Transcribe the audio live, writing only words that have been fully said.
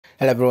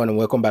Hello everyone and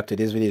welcome back to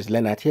this video. It's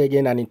Leonard here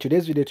again, and in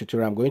today's video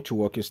tutorial I'm going to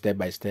walk you step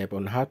by step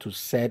on how to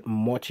set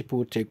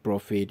multiple take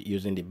profit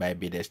using the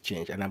Bybit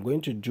exchange, and I'm going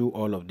to do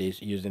all of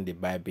this using the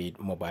Bybit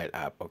mobile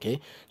app.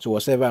 Okay, so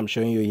whatever I'm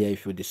showing you here,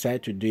 if you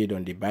decide to do it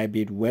on the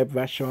Bybit web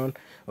version,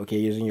 okay,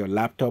 using your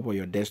laptop or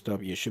your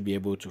desktop, you should be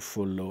able to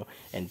follow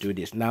and do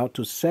this. Now,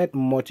 to set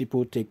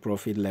multiple take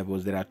profit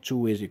levels, there are two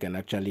ways you can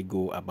actually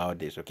go about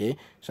this. Okay,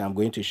 so I'm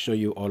going to show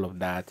you all of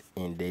that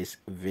in this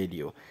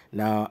video.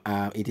 Now,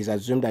 it is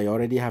assumed that you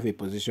already have a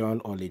position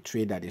on a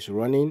trade that is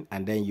running,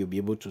 and then you'll be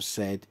able to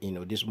set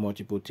these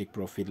multiple take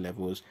profit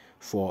levels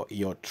for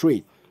your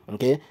trade.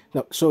 Okay,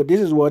 now so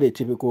this is what a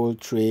typical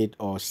trade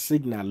or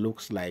signal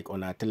looks like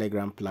on our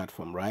Telegram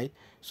platform, right?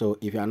 So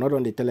if you are not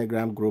on the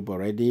Telegram group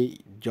already,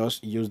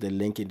 just use the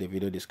link in the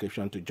video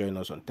description to join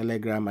us on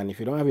Telegram. And if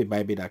you don't have a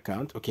Bybit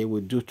account, okay,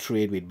 we do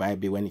trade with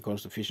Bybit when it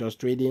comes to futures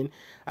trading.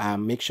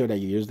 Make sure that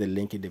you use the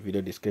link in the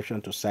video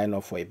description to sign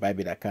up for a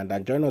Bybit account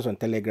and join us on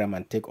Telegram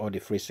and take all the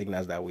free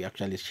signals that we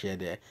actually share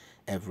there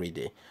every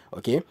day.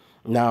 Okay,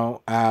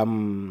 now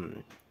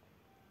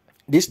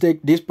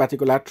this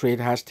particular trade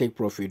has take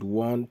profit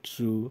 1,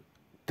 2,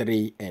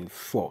 3, and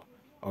 4.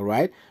 All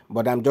right,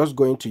 but I'm just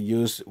going to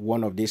use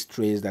one of these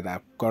trades that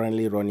are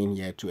currently running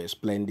here to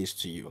explain this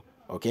to you.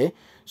 Okay,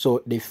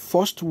 so the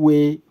first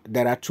way,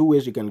 there are two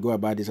ways you can go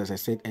about this. As I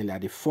said earlier,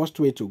 the first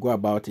way to go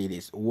about it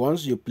is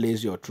once you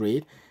place your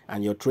trade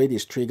and your trade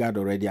is triggered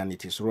already and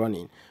it is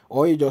running,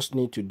 all you just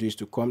need to do is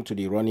to come to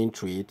the running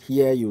trade.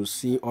 Here you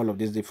see all of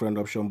these different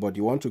options, but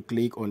you want to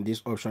click on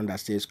this option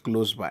that says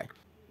close by.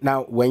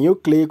 Now, when you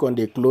click on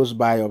the close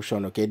by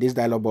option, okay, this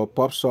dialog box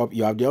pops up.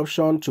 You have the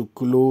option to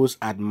close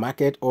at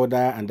market order,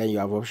 and then you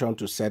have option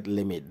to set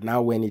limit.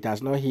 Now, when it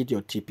has not hit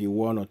your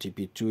TP1 or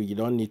TP2, you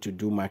don't need to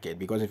do market,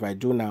 because if I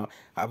do now,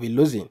 I'll be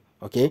losing.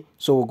 Okay,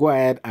 so we'll go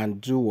ahead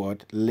and do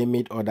what?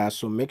 Limit order.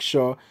 So make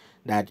sure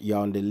that you're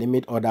on the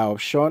limit order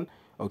option.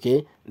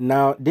 Okay,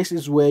 now this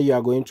is where you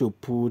are going to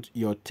put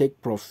your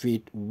take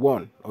profit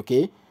 1.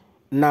 Okay,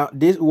 now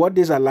what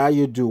this allow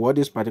you to do, what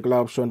this particular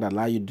option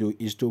allow you to do,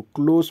 is to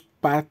close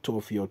part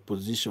of your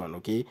position.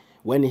 Okay,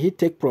 when you hit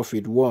take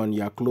profit 1,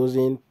 you are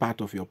closing part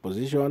of your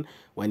position.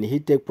 When you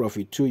hit take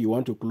profit 2, you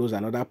want to close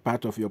another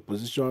part of your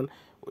position.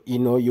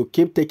 You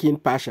keep taking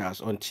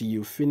partials until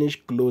you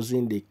finish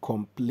closing the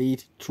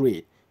complete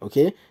trade.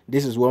 Okay,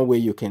 this is one way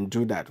you can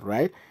do that,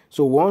 right?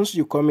 So once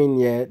you come in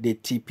here, the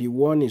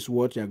TP1 is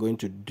what you're going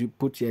to do.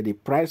 Put here the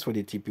price for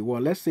the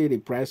TP1. Let's say the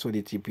price for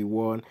the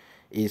TP1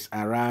 is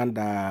around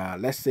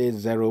let's say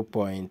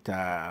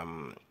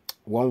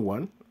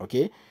 0.11.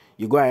 Okay,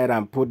 you go ahead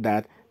and put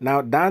that.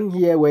 Now down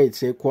here where it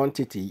says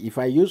quantity, if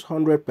I use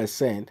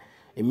 100%,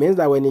 it means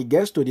that when it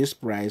gets to this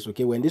price,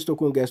 okay, when this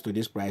token gets to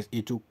this price,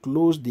 it will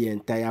close the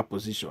entire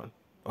position.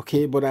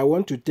 Okay, but I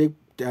want to take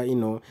I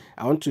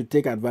want to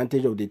take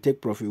advantage of the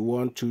take profit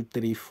 1, 2,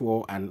 3,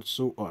 4, and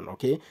so on.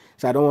 Okay,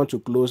 so I don't want to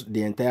close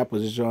the entire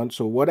position.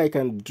 So what I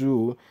can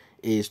do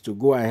is to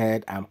go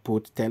ahead and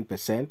put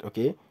 10%.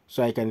 Okay,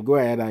 so I can go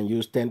ahead and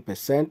use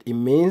 10%. It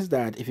means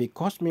that if it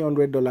cost me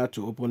 $100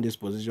 to open this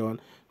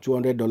position,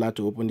 $200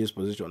 to open this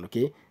position,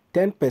 okay,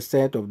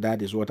 10% of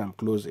that is what I'm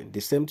closing. The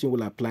same thing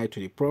will apply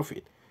to the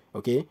profit.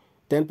 Okay,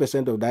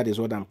 10% of that is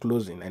what I'm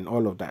closing, and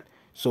all of that.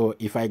 So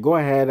if I go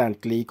ahead and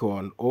click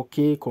on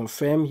OK,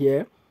 confirm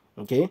here,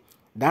 okay,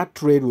 that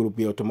trade will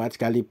be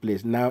automatically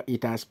placed. Now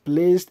it has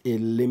placed a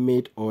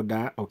limit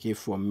order, okay,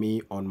 for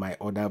me on my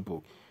order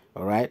book.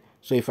 All right,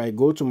 so if I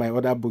go to my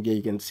order book here,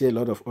 you can see a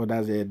lot of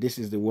orders there. This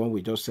is the one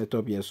we just set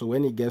up here. So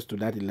when it gets to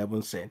that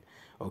 11 cent,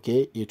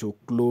 okay, it will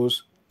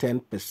close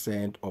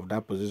 10% of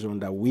that position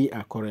that we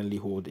are currently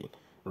holding,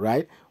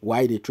 right,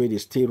 while the trade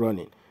is still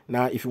running.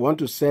 Now, if you want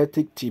to set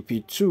it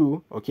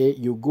TP2, okay,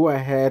 you go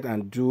ahead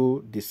and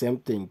do the same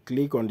thing.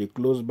 Click on the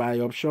close by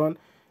option,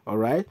 all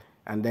right,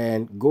 and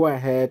then go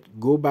ahead,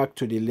 go back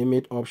to the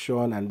limit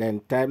option, and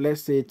then type,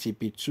 let's say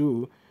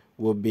TP2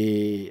 will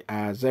be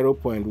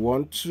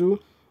 0.12.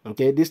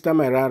 Okay, this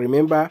time around,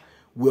 remember,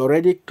 we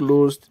already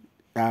closed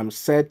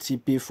set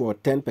TP for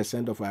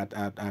 10% of our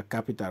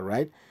capital,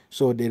 right?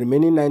 So the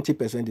remaining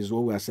 90% is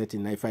what we are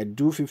setting. Now, if I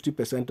do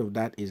 50% of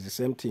that, is the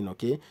same thing,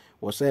 okay?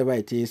 Whatever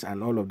it is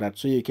and all of that.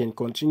 So you can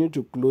continue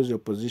to close your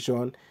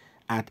position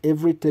at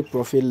every take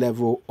profit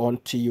level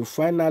until you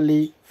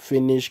finally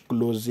finish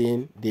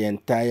closing the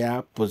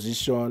entire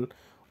position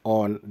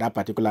on that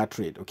particular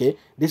trade, okay?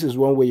 This is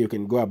one way you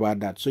can go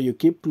about that. So you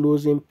keep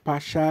closing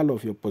partial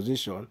of your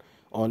position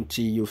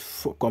until you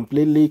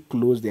completely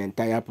close the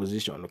entire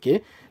position.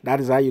 Okay,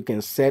 that is how you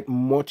can set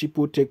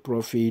multiple take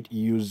profit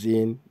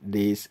using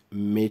this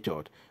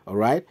method. All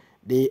right,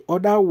 the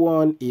other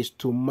one is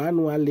to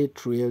manually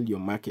trail your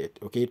market.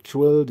 Okay,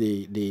 trail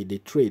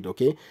the trade.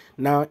 Okay,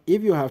 now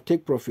if you have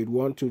take profit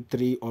 1, 2,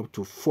 3 up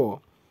to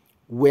 4,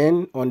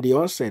 when on the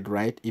onset,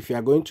 right, if you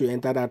are going to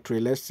enter that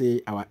trade, let's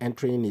say our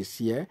entering is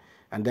here,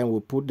 and then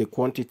we'll put the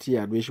quantity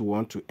at which we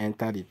want to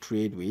enter the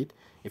trade with.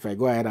 If I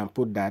go ahead and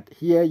put that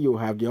here, you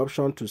have the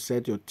option to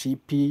set your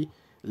TP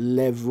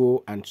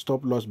level and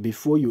stop loss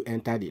before you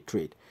enter the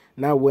trade.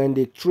 Now, when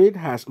the trade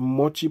has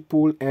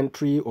multiple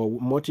entry or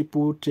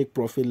multiple take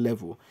profit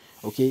level,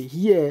 okay,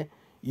 here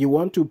you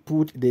want to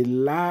put the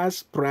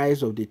last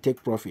price of the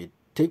take profit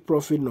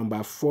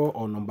number 4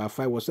 or number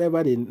 5,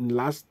 whatever the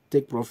last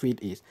take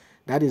profit is.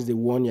 That is the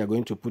one you're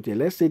going to put here.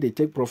 Let's say the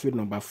take profit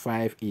number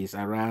 5 is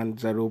around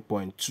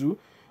 0.2.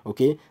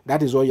 Okay,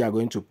 that is what you are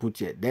going to put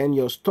here. Then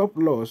your stop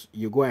loss,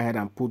 you go ahead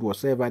and put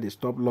whatever the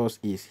stop loss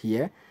is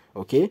here.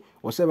 Okay,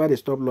 whatever the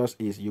stop loss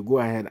is, you go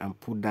ahead and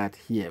put that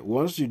here.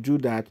 Once you do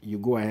that, you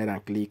go ahead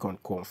and click on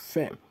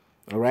confirm.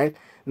 All right,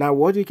 now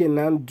what you can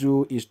now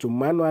do is to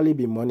manually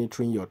be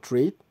monitoring your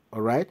trade.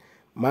 All right,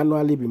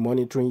 manually be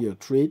monitoring your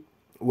trade.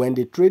 When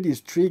the trade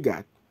is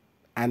triggered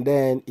and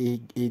then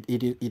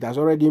it has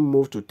already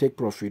moved to take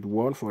profit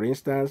 1, for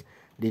instance,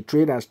 the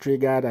trade has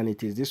triggered and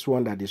it is this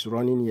one that is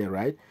running here,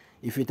 right?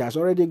 If it has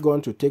already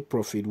gone to take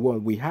profit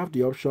 1, we have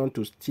the option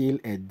to still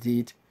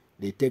edit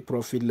the take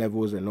profit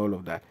levels and all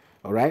of that.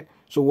 All right,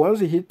 so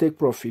once you hit take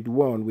profit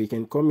 1, we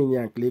can come in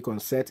here and click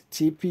on set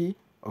TP.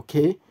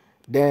 Okay,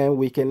 then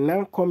we can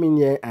now come in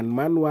here and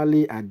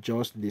manually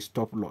adjust the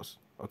stop loss.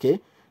 Okay,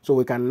 so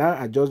we can now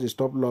adjust the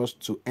stop loss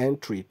to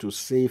entry to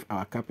save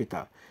our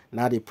capital.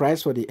 Now the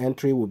price for the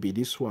entry will be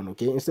this one.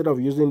 Okay, instead of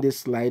using this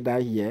slider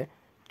here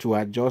to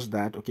adjust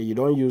that, okay, you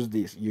don't use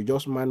this, you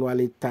just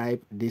manually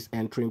type this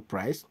entering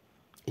price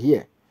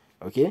here.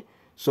 Okay,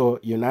 so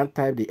you now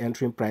type the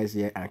entering price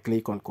here and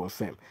click on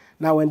confirm.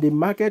 Now when the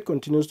market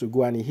continues to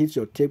go and it hits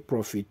your take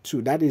profit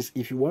 2, that is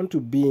if you want to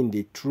be in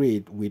the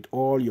trade with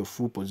all your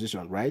full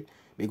position, right?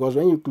 Because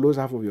when you close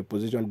half of your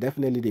position,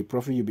 definitely the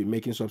profit you'll be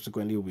making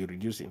subsequently will be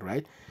reducing,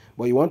 right?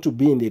 But you want to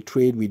be in the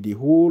trade with the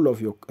whole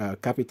of your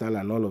capital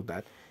and all of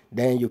that,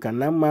 then you can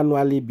now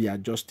manually be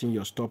adjusting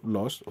your stop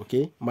loss.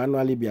 Okay,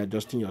 manually be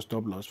adjusting your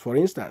stop loss. For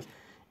instance,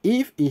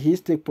 if it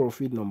hits take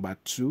profit number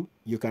 2,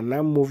 you can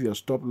now move your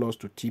stop loss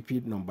to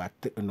TP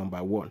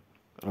number 1.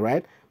 All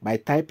right, by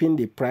typing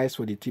the price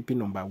for the TP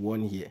number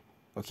 1 here.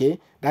 Okay,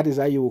 that is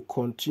how you will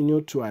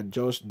continue to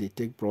adjust the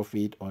take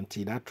profit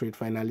until that trade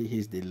finally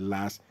hits the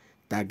last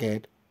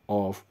target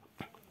of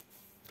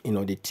the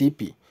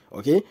TP.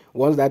 Okay,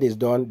 once that is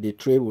done, the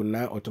trade will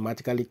now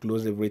automatically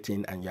close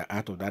everything and you're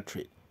out of that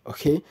trade.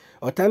 Okay,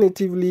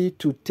 alternatively,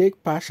 to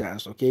take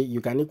partials, okay,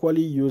 you can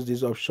equally use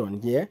this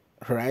option here,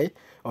 right,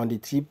 on the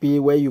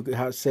TP, where you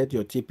have set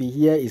your TP.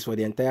 Here is for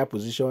the entire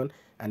position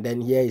and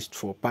then here is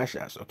for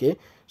partials. Okay,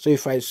 so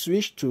if I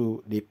switch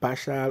to the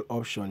partial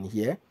option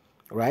here,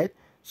 right,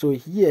 so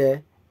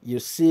here you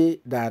see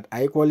that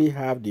I equally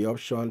have the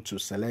option to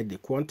select the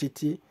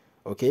quantity.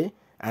 Okay,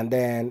 and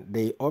then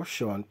the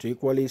option to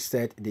equally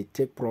set the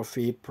take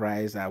profit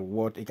price at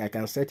what I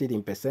can set it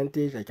in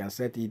percentage. I can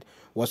set it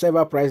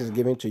whatever price is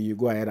given to you,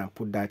 go ahead and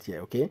put that here.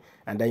 Okay,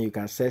 and then you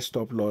can set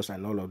stop loss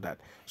and all of that.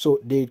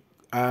 So the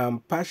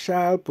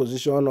partial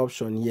position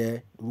option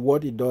here,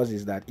 what it does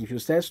is that if you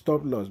set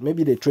stop loss,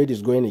 maybe the trade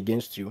is going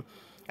against you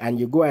and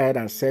you go ahead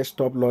and set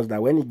stop loss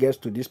that when it gets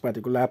to this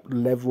particular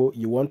level,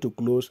 you want to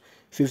close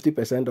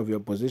 50% of your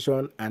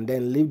position and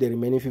then leave the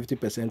remaining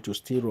 50% to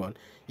still run,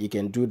 you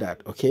can do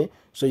that. Okay,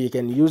 so you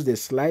can use the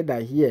slider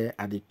here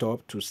at the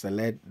top to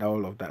select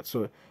all of that.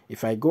 So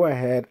if I go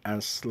ahead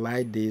and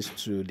slide this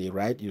to the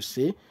right, you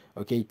see,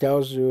 okay, it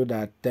tells you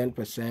that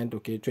 10%,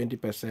 okay,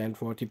 20%,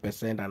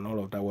 40%, and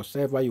all of that.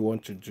 Whatever you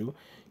want to do,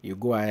 you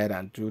go ahead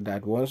and do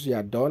that. Once you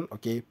are done,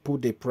 okay,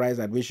 put the price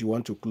at which you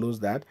want to close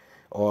that,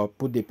 or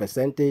put the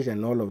percentage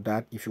and all of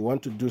that. If you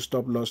want to do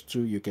stop loss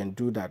too, you can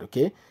do that.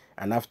 Okay,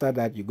 and after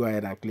that, you go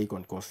ahead and click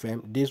on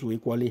confirm. This will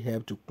equally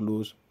help to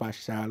close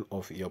partial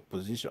of your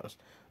positions.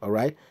 All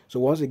right, so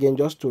once again,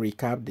 just to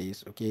recap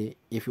this, okay,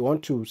 if you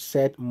want to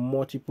set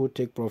multiple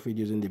take profit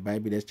using the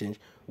Bybit exchange,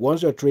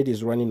 once your trade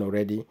is running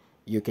already,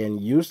 you can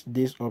use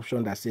this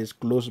option that says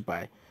close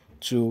by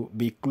to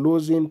be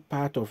closing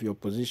part of your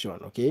position.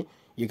 Okay,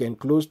 you can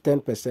close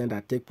 10%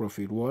 at take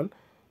profit 1,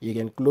 you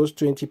can close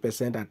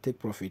 20% at take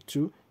profit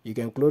 2, you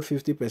can close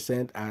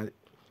 50%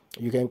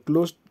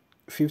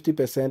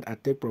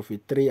 at take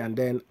profit 3, and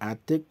then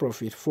at take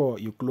profit 4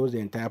 you close the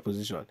entire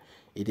position.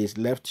 It is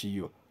left to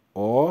you.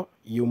 Or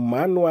you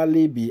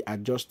manually be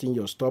adjusting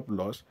your stop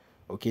loss.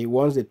 Okay,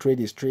 once the trade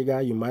is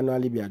triggered, you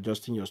manually be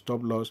adjusting your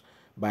stop loss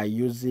by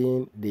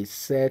using the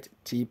set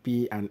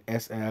TP and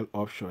SL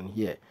option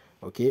here.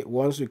 Okay,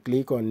 once you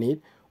click on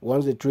it,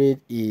 once the trade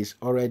is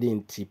already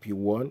in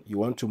TP1, you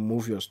want to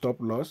move your stop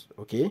loss,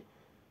 okay,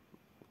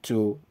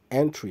 to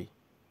entry.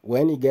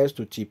 When it gets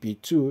to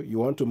TP2, you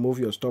want to move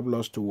your stop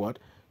loss to what?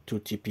 To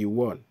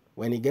TP1.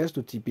 When it gets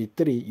to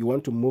TP3, you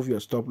want to move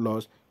your stop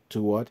loss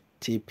to what?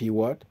 TP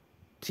what?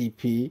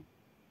 TP,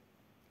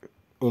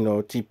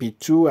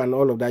 TP2 and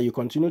all of that. You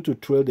continue to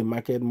trail the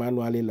market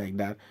manually like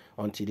that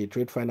until the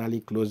trade finally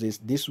closes.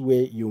 This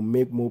way you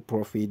make more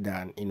profit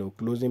than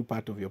closing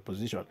part of your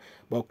position.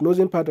 But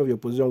closing part of your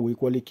position will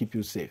equally keep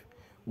you safe.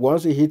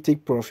 Once you hit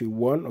take profit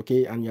 1,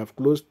 okay, and you have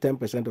closed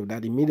 10% of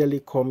that,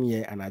 immediately come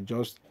here and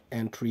adjust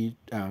entry,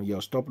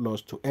 your stop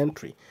loss to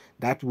entry.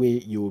 That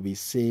way you will be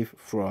safe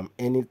from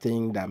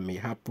anything that may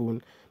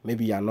happen.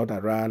 Maybe you are not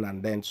around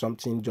and then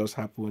something just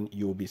happened.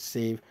 You will be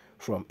safe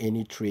from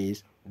any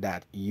trades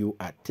that you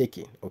are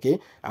taking. Okay,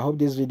 I hope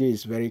this video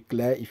is very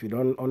clear. If you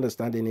don't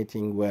understand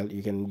anything, well,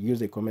 you can use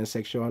the comment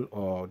section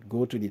or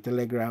go to the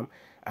Telegram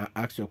and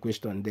ask your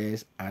question there,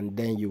 and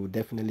then you will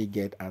definitely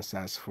get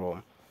answers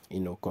from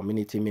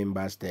community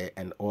members there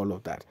and all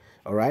of that.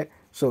 All right,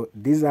 so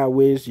these are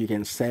ways you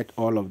can set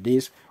all of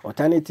this.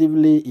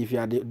 Alternatively, if you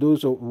are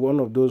one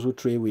of those who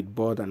trade with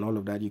bot and all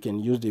of that, you can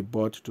use the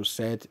bot to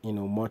set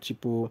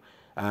multiple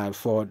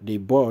for the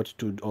bot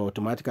to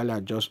automatically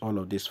adjust all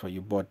of this for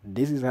you. But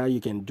this is how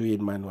you can do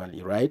it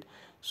manually, right?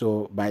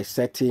 So by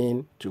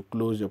setting to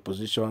close your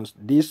positions,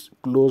 this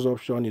close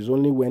option is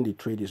only when the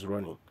trade is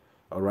running.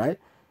 All right,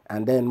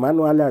 and then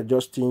manually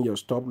adjusting your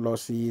stop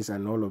losses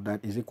and all of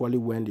that is equally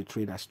when the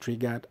trade has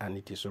triggered and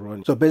it is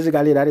running. So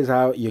basically that is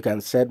how you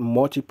can set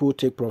multiple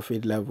take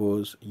profit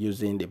levels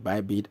using the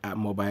Bybit app,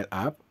 mobile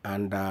app,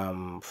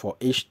 and for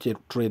each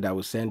trade I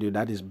will send you,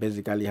 that is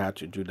basically how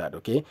to do that.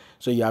 Okay,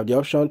 so you have the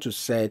option to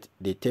set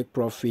the take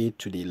profit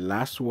to the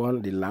last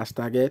one, the last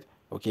target.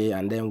 Okay,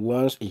 and then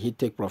once it hit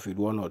take profit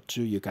 1 or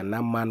 2, you can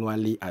now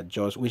manually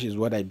adjust, which is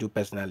what I do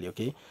personally.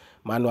 Okay,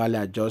 manually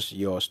adjust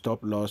your stop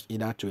loss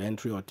either to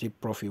entry or take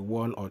profit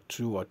 1 or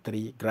 2 or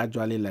 3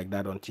 gradually like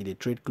that until the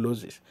trade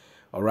closes.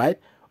 All right,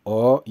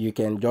 or you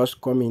can just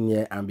come in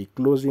here and be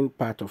closing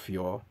part of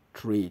your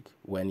trade.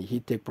 When you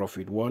hit take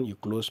profit 1, you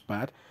close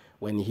part.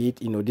 When you hit,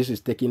 this is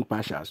taking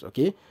partials.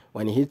 Okay,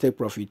 when you hit take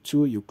profit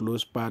 2, you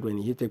close part. When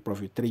you hit take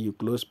profit 3, you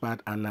close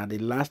part, and at the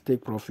last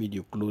take profit,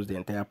 you close the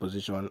entire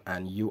position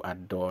and you are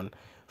done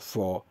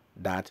for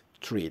that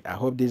trade. I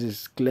hope this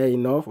is clear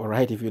enough. All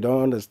right, if you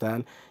don't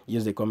understand,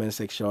 use the comment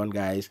section,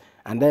 guys.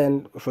 And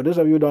then for those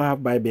of you who don't have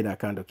Bybit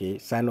account, okay,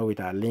 sign up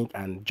with our link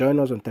and join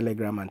us on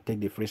Telegram and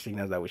take the free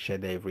signals that we share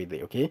there every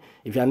day. Okay,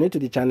 if you are new to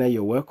the channel,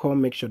 you're welcome.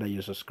 Make sure that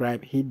you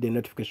subscribe, hit the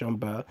notification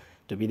bell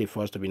to be the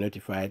first to be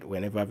notified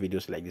whenever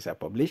videos like this are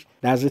published.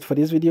 That's it for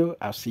this video.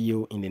 I'll see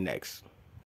you in the next.